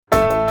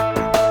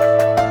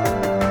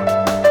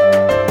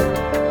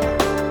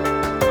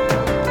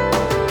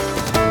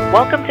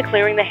Welcome to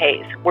Clearing the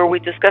Haze, where we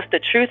discuss the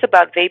truth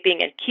about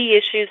vaping and key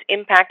issues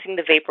impacting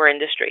the vapor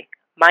industry.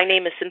 My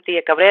name is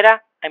Cynthia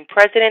Cabrera. I'm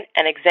President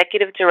and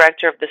Executive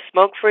Director of the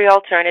Smoke-Free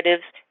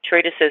Alternatives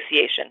Trade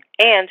Association,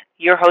 and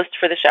your host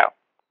for the show.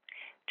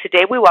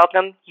 Today we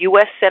welcome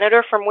U.S.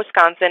 Senator from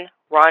Wisconsin,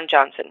 Ron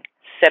Johnson.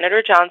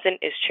 Senator Johnson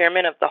is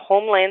Chairman of the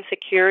Homeland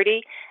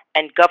Security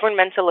and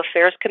Governmental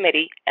Affairs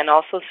Committee and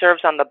also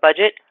serves on the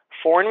Budget,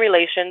 Foreign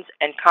Relations,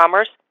 and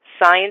Commerce,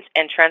 Science,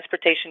 and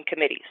Transportation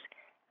Committees.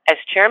 As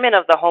chairman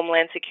of the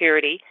Homeland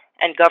Security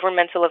and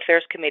Governmental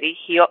Affairs Committee,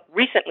 he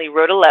recently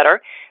wrote a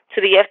letter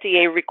to the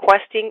FDA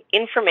requesting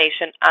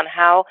information on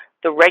how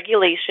the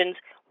regulations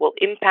will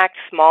impact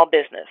small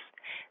business.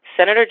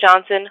 Senator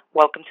Johnson,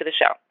 welcome to the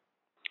show.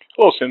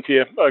 Hello,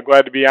 Cynthia.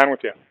 Glad to be on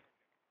with you.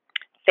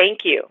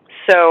 Thank you.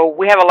 So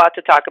we have a lot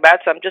to talk about,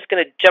 so I'm just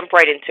going to jump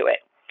right into it.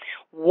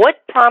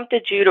 What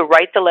prompted you to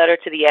write the letter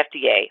to the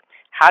FDA?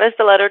 How does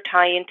the letter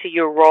tie into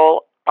your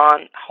role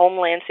on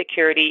Homeland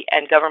Security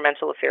and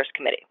Governmental Affairs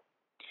Committee?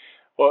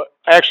 Well,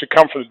 I actually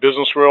come from the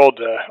business world.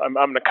 I'm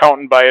an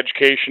accountant by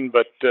education,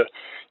 but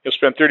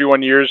spent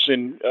 31 years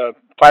in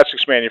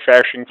plastics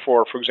manufacturing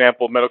for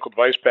example, medical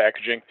device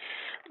packaging.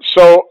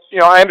 So,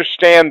 I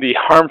understand the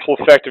harmful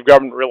effect of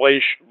government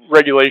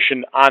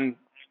regulation on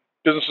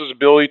businesses'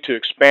 ability to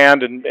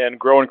expand and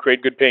grow and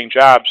create good-paying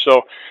jobs.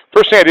 So,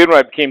 first thing I did when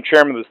I became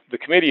chairman of the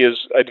committee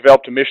is I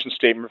developed a mission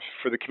statement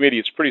for the committee.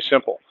 It's pretty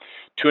simple: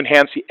 to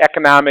enhance the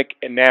economic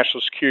and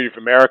national security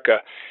of America.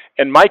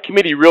 And my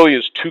committee really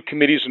is two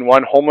committees in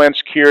one: Homeland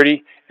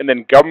Security, and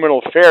then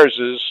Governmental Affairs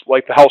is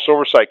like the House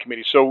Oversight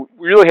Committee. So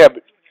we really have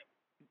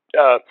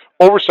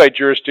oversight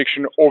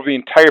jurisdiction over the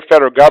entire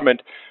federal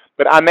government.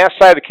 But on that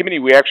side of the committee,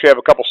 we actually have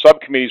a couple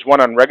subcommittees, one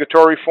on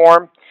regulatory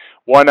reform,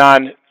 one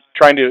on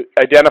trying to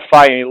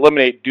identify and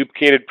eliminate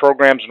duplicated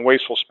programs and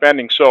wasteful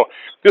spending. So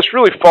this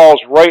really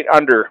falls right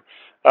under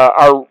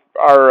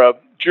our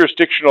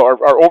jurisdictional,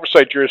 our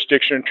oversight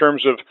jurisdiction in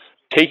terms of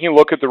taking a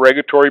look at the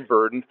regulatory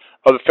burden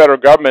of the federal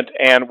government.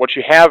 And what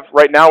you have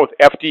right now with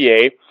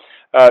FDA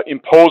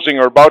imposing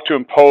or about to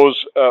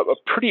impose a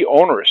pretty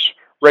onerous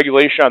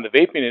regulation on the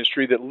vaping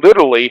industry that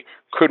literally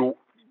could,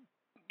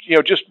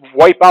 just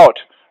wipe out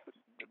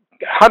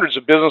hundreds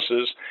of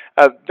businesses.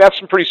 That's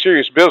some pretty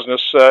serious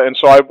business. And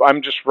so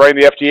I'm just writing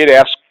the FDA to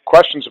ask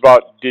questions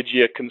about, did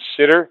you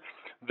consider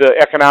the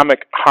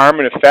economic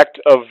harm and effect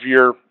of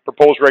your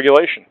proposed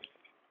regulation?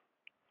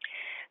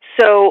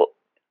 So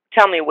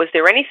tell me, was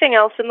there anything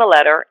else in the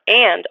letter?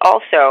 And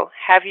also,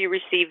 have you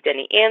received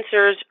any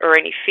answers or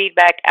any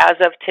feedback as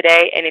of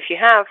today? And if you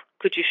have,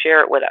 could you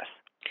share it with us?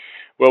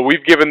 Well,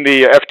 we've given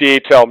the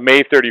FDA till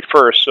May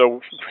 31st,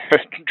 so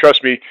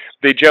trust me,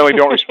 they generally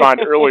don't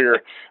respond earlier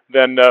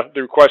than the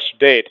requested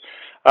date.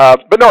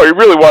 But no, it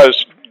really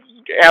was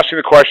asking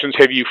the questions: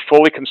 have you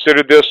fully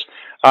considered this?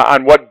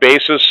 On what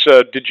basis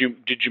did you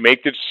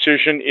make the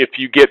decision? If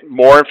you get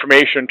more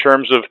information in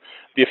terms of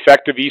the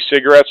effect of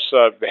e-cigarettes,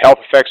 the health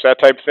effects, that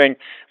type of thing,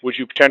 would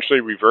you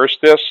potentially reverse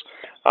this?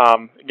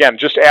 Again,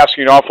 just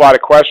asking an awful lot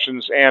of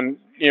questions, and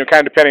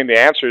kind of depending on the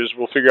answers,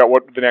 we'll figure out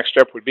what the next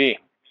step would be.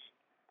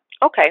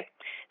 Okay.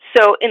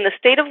 So in the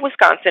state of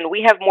Wisconsin,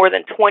 we have more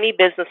than 20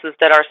 businesses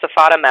that are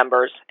SFATA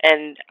members,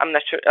 and I'm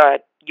not sure,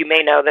 you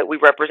may know that we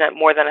represent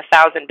more than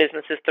 1,000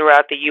 businesses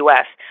throughout the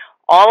U.S.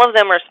 All of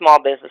them are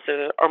small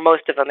businesses, or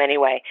most of them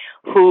anyway,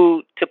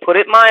 who, to put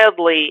it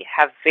mildly,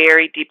 have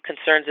very deep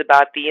concerns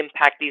about the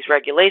impact these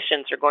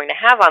regulations are going to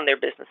have on their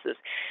businesses.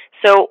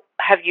 So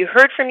have you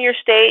heard from your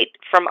state,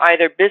 from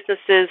either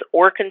businesses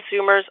or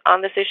consumers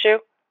on this issue?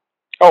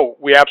 Oh,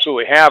 we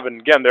absolutely have, and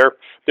again,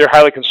 they're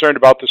highly concerned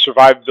about the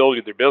survivability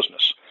of their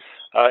business,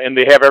 and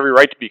they have every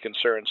right to be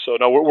concerned. So,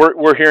 no,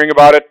 we're hearing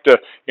about it.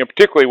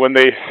 Particularly when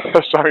they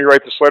saw me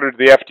write this letter to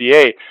the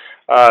FDA,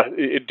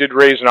 it did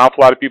raise an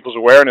awful lot of people's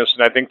awareness,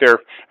 and I think they're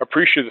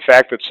appreciative of the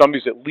fact that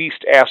somebody's at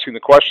least asking the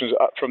questions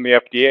from the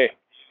FDA.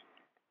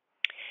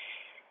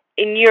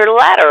 In your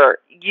letter,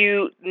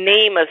 you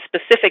name a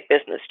specific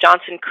business,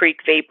 Johnson Creek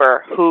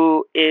Vapor,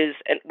 who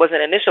was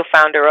an initial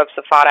founder of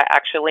SFATA,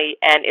 actually,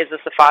 and is a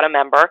SFATA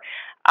member.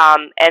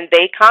 And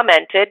they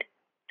commented,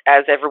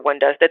 as everyone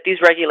does, that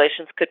these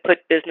regulations could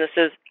put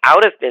businesses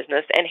out of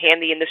business and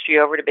hand the industry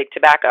over to big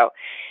tobacco.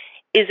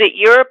 Is it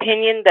your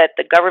opinion that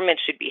the government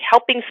should be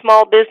helping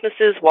small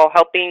businesses while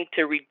helping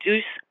to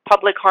reduce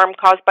public harm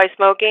caused by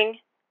smoking?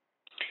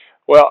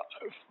 Well,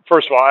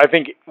 first of all, I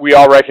think we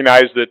all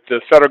recognize that the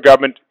federal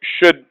government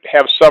should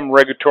have some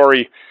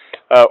regulatory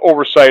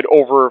oversight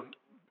over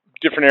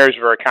different areas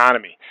of our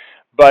economy.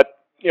 But,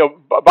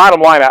 bottom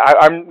line,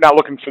 I'm not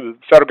looking for the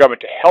federal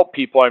government to help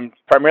people. I'm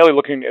primarily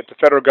looking at the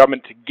federal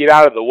government to get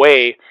out of the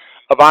way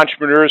of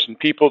entrepreneurs and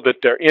people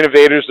that are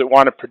innovators that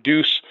want to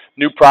produce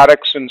new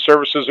products and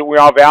services that we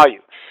all value.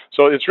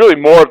 So it's really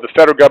more of the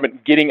federal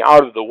government getting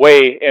out of the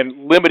way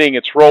and limiting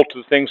its role to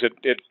the things that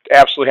it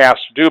absolutely has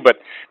to do. But,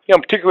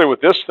 particularly with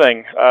this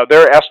thing,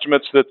 there are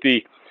estimates that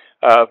the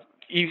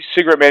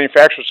e-cigarette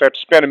manufacturers have to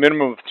spend a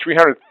minimum of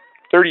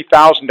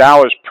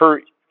 $330,000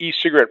 per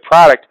e-cigarette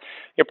product,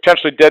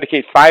 potentially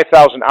dedicate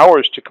 5,000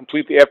 hours to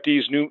complete the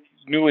FDA's new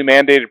newly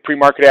mandated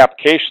pre-market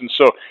applications.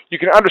 So you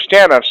can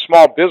understand on a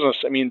small business,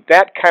 I mean,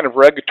 that kind of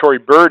regulatory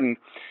burden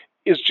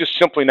is just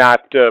simply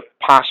not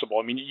possible.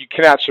 I mean, you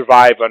cannot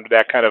survive under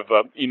that kind of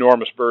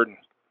enormous burden.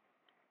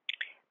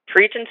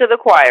 Preaching to the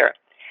choir.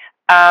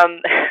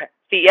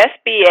 The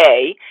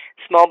SBA,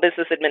 Small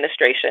Business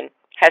Administration,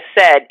 has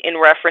said in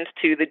reference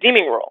to the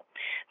deeming rule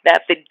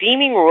that the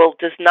deeming rule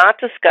does not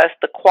discuss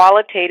the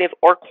qualitative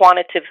or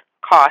quantitative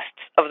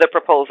costs of the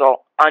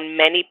proposal on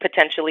many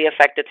potentially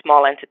affected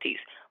small entities.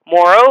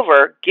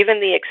 Moreover, given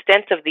the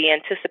extent of the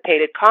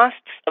anticipated costs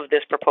of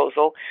this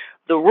proposal,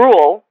 the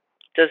rule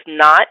does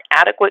not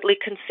adequately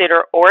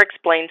consider or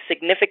explain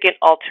significant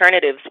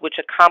alternatives which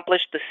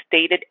accomplish the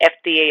stated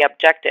FDA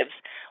objectives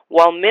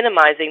while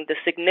minimizing the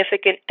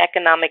significant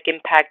economic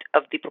impact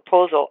of the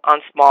proposal on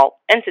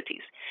small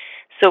entities.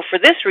 So for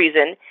this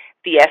reason,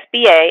 the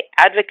SBA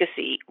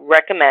Advocacy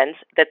recommends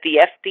that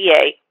the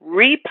FDA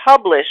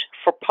republish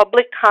for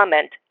public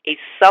comment a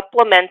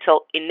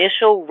supplemental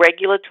initial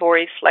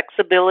regulatory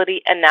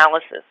flexibility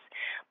analysis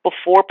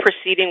before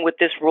proceeding with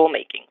this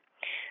rulemaking.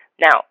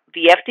 Now,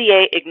 the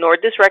FDA ignored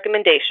this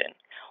recommendation.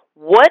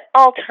 What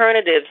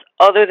alternatives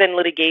other than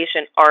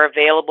litigation are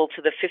available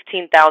to the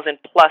 15,000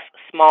 plus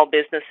small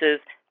businesses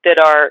that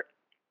are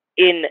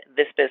in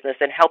this business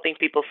and helping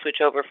people switch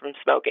over from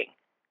smoking?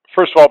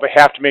 First of all, they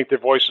have to make their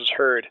voices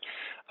heard.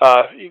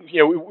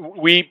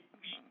 We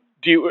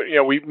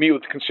meet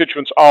with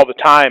constituents all the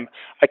time.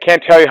 I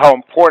can't tell you how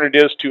important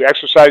it is to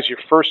exercise your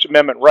First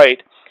Amendment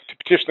right to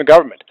petition the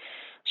government.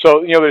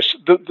 So,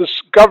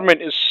 this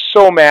government is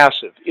so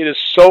massive. It is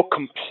so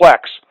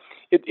complex.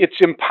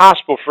 It's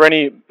impossible for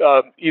any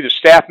either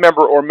staff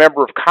member or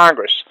member of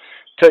Congress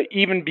to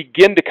even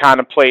begin to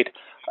contemplate,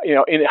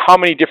 in how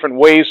many different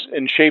ways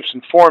and shapes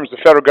and forms the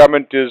federal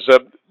government is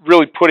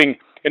really putting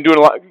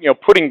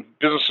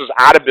businesses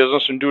out of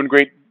business and doing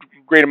great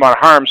amount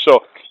of harm.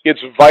 So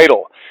it's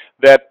vital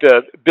that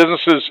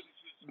businesses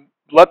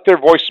let their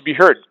voices be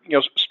heard.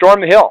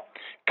 Storm the Hill.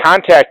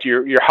 Contact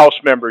your House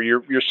member,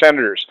 your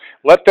senators.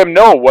 Let them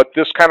know what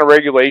this kind of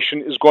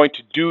regulation is going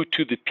to do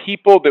to the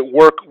people that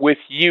work with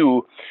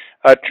you,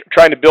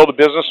 trying to build a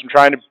business and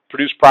trying to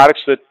produce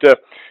products that,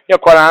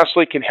 quite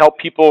honestly, can help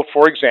people,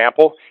 for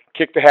example,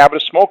 kick the habit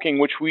of smoking,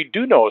 which we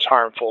do know is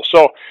harmful.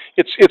 So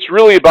it's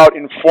really about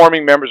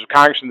informing members of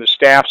Congress and the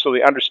staff so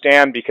they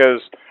understand,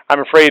 because I'm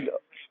afraid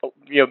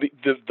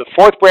the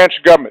fourth branch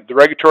of government, the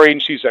regulatory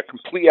agencies, are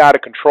completely out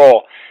of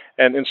control.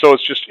 And so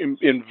it's just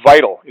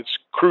vital. It's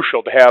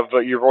crucial to have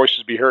your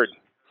voices be heard.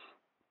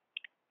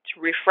 It's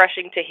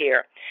refreshing to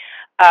hear.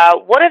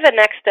 What are the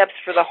next steps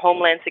for the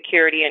Homeland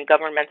Security and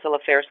Governmental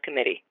Affairs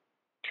Committee?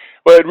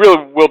 Well, it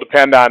really will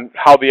depend on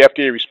how the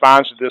FDA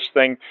responds to this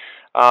thing.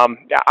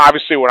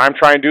 Obviously, what I'm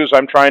trying to do is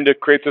I'm trying to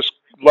create this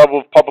level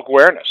of public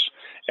awareness,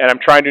 and I'm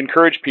trying to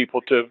encourage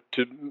people to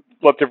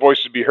let their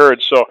voices be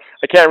heard. So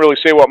I can't really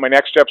say what my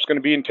next step is going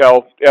to be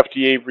until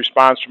FDA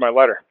responds to my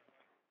letter.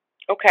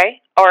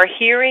 Okay. Are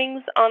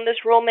hearings on this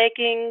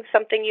rulemaking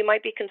something you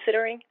might be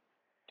considering?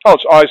 Oh,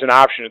 it's always an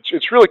option.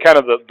 It's really kind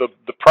of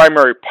the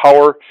primary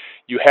power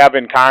you have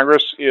in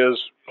Congress is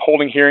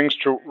holding hearings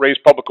to raise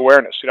public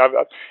awareness.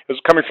 As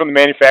coming from the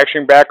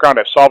manufacturing background,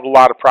 I've solved a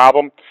lot of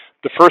problems.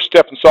 The first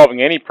step in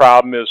solving any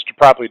problem is to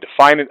properly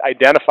define it,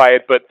 identify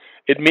it, but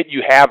admit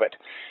you have it.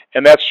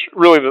 And that's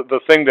really the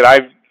thing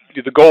that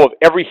the goal of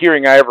every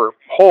hearing I ever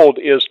hold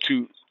is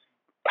to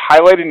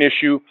highlight an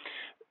issue,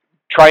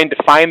 try and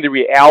define the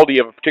reality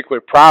of a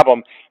particular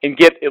problem, and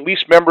get at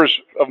least members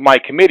of my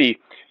committee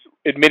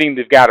admitting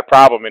they've got a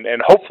problem.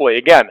 And hopefully,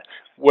 again,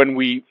 when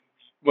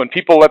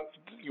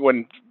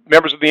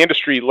members of the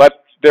industry let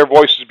their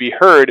voices be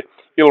heard,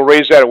 it'll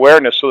raise that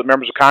awareness so that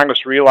members of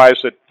Congress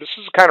realize that this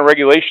is the kind of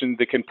regulation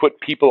that can put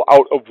people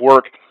out of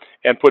work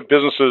and put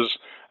businesses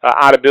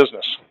out of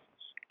business.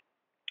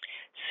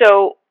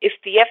 So if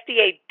the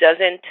FDA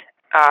doesn't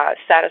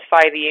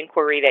satisfy the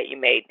inquiry that you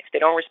made, if they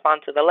don't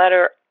respond to the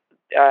letter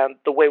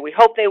the way we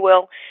hope they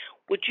will,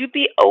 would you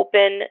be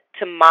open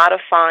to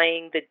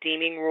modifying the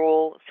deeming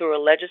rule through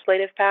a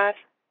legislative path?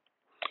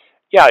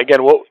 Yeah, again,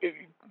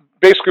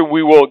 basically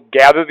we will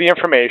gather the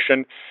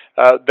information.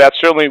 That's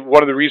certainly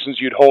one of the reasons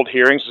you'd hold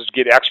hearings, is to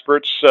get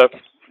experts,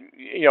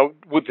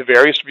 with the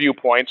various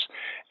viewpoints.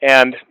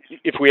 And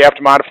if we have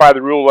to modify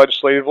the rule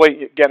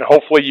legislatively, again,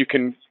 hopefully you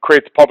can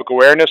create the public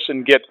awareness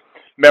and get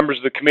members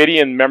of the committee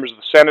and members of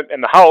the Senate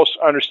and the House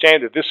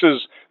understand that this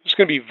is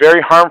going to be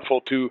very harmful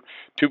to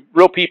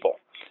real people.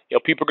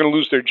 People are going to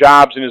lose their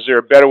jobs, and is there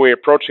a better way of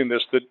approaching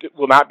this that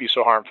will not be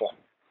so harmful?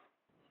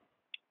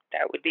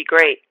 That would be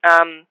great.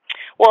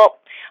 Well,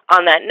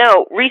 on that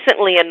note,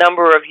 recently a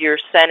number of your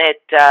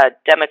Senate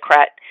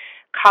Democrat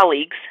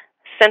colleagues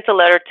sent a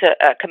letter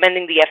to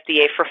commending the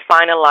FDA for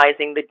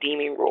finalizing the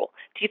deeming rule.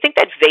 Do you think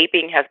that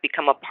vaping has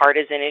become a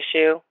partisan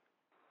issue?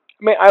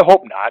 I mean, I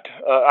hope not.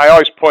 I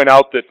always point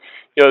out that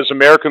as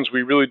Americans,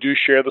 we really do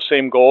share the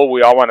same goal.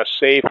 We all want a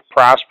safe,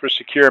 prosperous,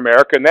 secure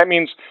America, and that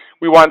means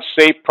we want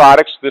safe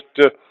products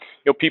that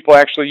people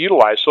actually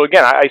utilize. So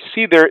again, I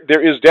see there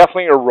is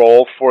definitely a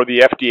role for the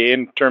FDA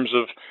in terms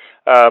of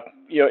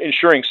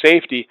ensuring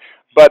safety.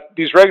 But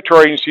these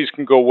regulatory agencies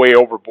can go way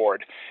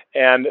overboard.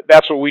 And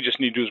that's what we just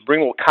need to do, is bring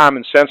a little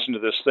common sense into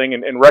this thing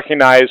and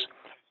recognize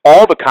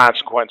all the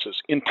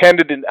consequences,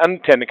 intended and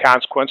unintended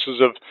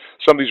consequences of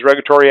some of these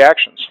regulatory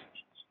actions.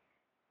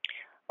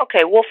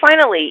 Okay, well,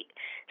 finally,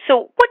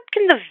 so what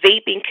can the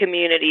vaping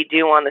community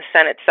do on the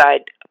Senate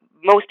side?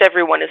 Most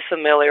everyone is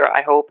familiar,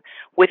 I hope,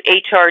 with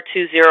H.R.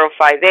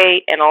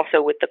 2058 and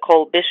also with the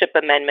Cole-Bishop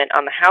Amendment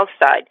on the House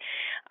side.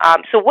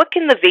 So what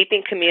can the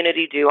vaping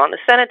community do on the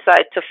Senate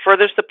side to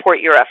further support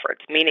your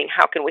efforts? Meaning,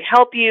 how can we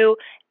help you,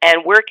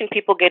 and where can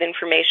people get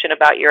information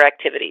about your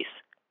activities?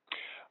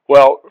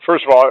 Well,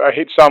 first of all, I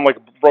hate to sound like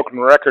a broken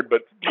record,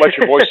 but let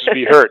your voices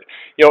be heard.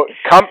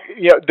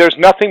 There's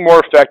nothing more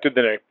effective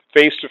than a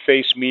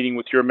face-to-face meeting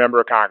with your member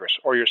of Congress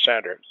or your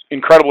senator.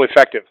 Incredibly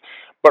effective.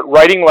 But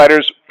writing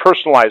letters,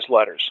 personalized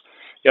letters.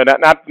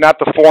 Not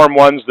the form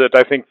ones that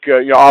I think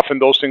often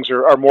those things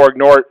are more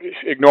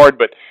ignored,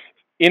 but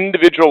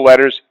individual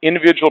letters,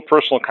 individual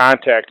personal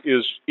contact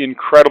is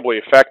incredibly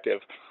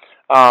effective.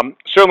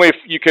 Certainly, if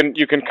you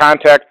can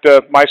contact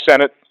my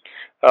Senate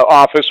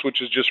office,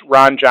 which is just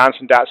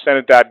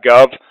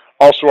ronjohnson.senate.gov.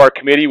 Also, our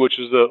committee, which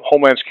is the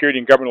Homeland Security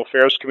and Governmental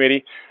Affairs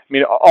Committee. I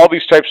mean, all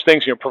these types of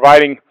things,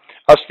 providing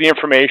us the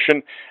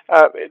information,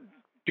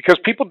 because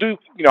people do.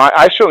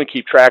 I certainly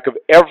keep track of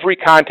every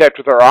contact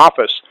with our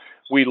office.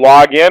 We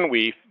log in,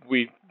 we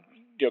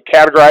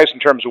categorize in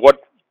terms of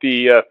what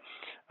the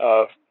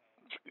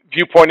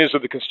viewpoint is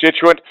of the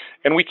constituent,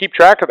 and we keep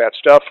track of that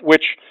stuff,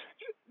 which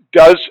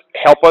does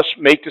help us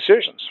make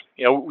decisions.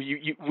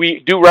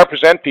 We do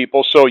represent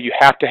people, so you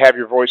have to have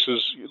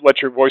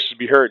let your voices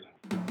be heard.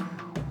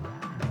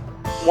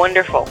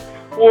 Wonderful.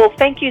 Well,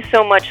 thank you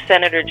so much,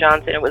 Senator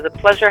Johnson. It was a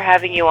pleasure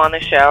having you on the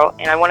show,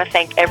 and I want to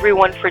thank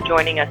everyone for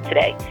joining us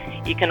today.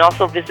 You can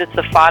also visit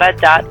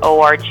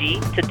safada.org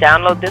to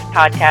download this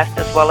podcast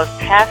as well as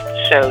past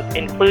shows,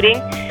 including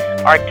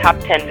our top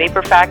 10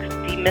 vapor facts,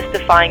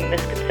 demystifying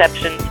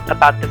misconceptions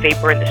about the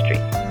vapor industry.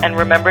 And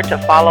remember to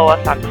follow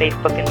us on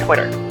Facebook and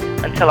Twitter.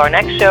 Until our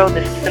next show,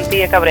 this is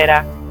Cynthia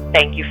Cabrera.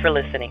 Thank you for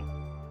listening.